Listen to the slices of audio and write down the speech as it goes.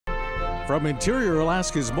From Interior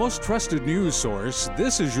Alaska's most trusted news source,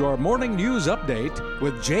 this is your Morning News Update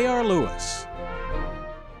with J.R. Lewis.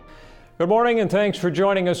 Good morning and thanks for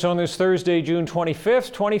joining us on this Thursday, June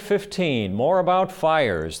 25th, 2015. More about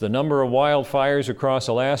fires. The number of wildfires across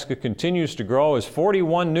Alaska continues to grow as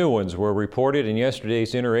 41 new ones were reported in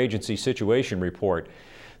yesterday's Interagency Situation Report.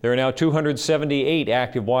 There are now 278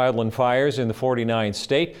 active wildland fires in the 49th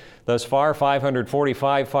state. Thus far,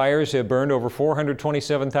 545 fires have burned over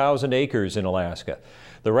 427,000 acres in Alaska.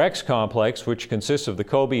 The Rex complex, which consists of the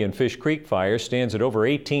Kobe and Fish Creek fires, stands at over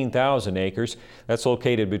 18,000 acres. That's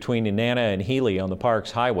located between Inanna and Healy on the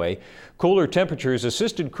park's highway. Cooler temperatures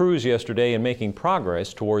assisted crews yesterday in making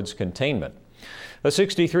progress towards containment. A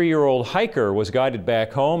 63-year-old hiker was guided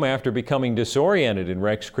back home after becoming disoriented in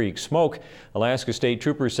Rex Creek smoke. Alaska State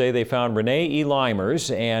Troopers say they found Rene E.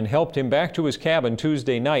 Limers and helped him back to his cabin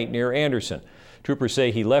Tuesday night near Anderson. Troopers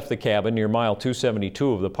say he left the cabin near mile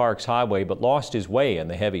 272 of the park's highway but lost his way in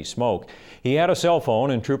the heavy smoke. He had a cell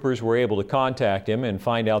phone and troopers were able to contact him and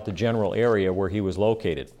find out the general area where he was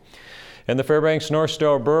located. And the Fairbanks North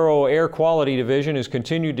Star Borough Air Quality Division has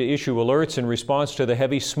continued to issue alerts in response to the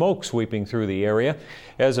heavy smoke sweeping through the area.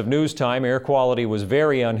 As of news time, air quality was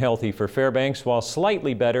very unhealthy for Fairbanks, while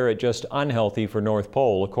slightly better at just unhealthy for North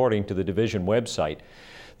Pole, according to the division website.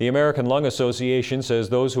 The American Lung Association says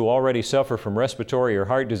those who already suffer from respiratory or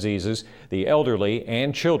heart diseases, the elderly,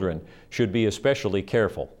 and children should be especially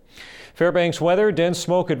careful. Fairbanks weather, dense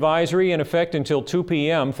smoke advisory in effect until 2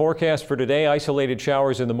 p.m. Forecast for today, isolated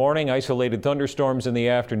showers in the morning, isolated thunderstorms in the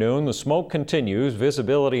afternoon. The smoke continues,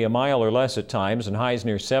 visibility a mile or less at times, and highs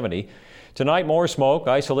near 70. Tonight, more smoke,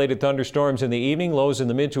 isolated thunderstorms in the evening, lows in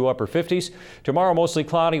the mid to upper 50s. Tomorrow, mostly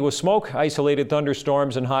cloudy with smoke, isolated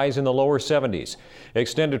thunderstorms and highs in the lower 70s.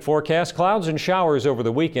 Extended forecast, clouds and showers over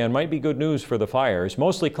the weekend might be good news for the fires.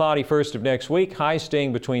 Mostly cloudy first of next week, highs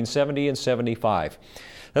staying between 70 and 75.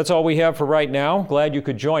 That's all we have for right now. Glad you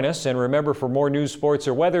could join us. And remember, for more news, sports,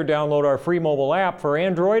 or weather, download our free mobile app for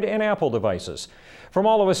Android and Apple devices. From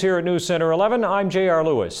all of us here at News Center 11, I'm J.R.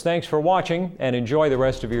 Lewis. Thanks for watching and enjoy the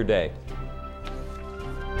rest of your day.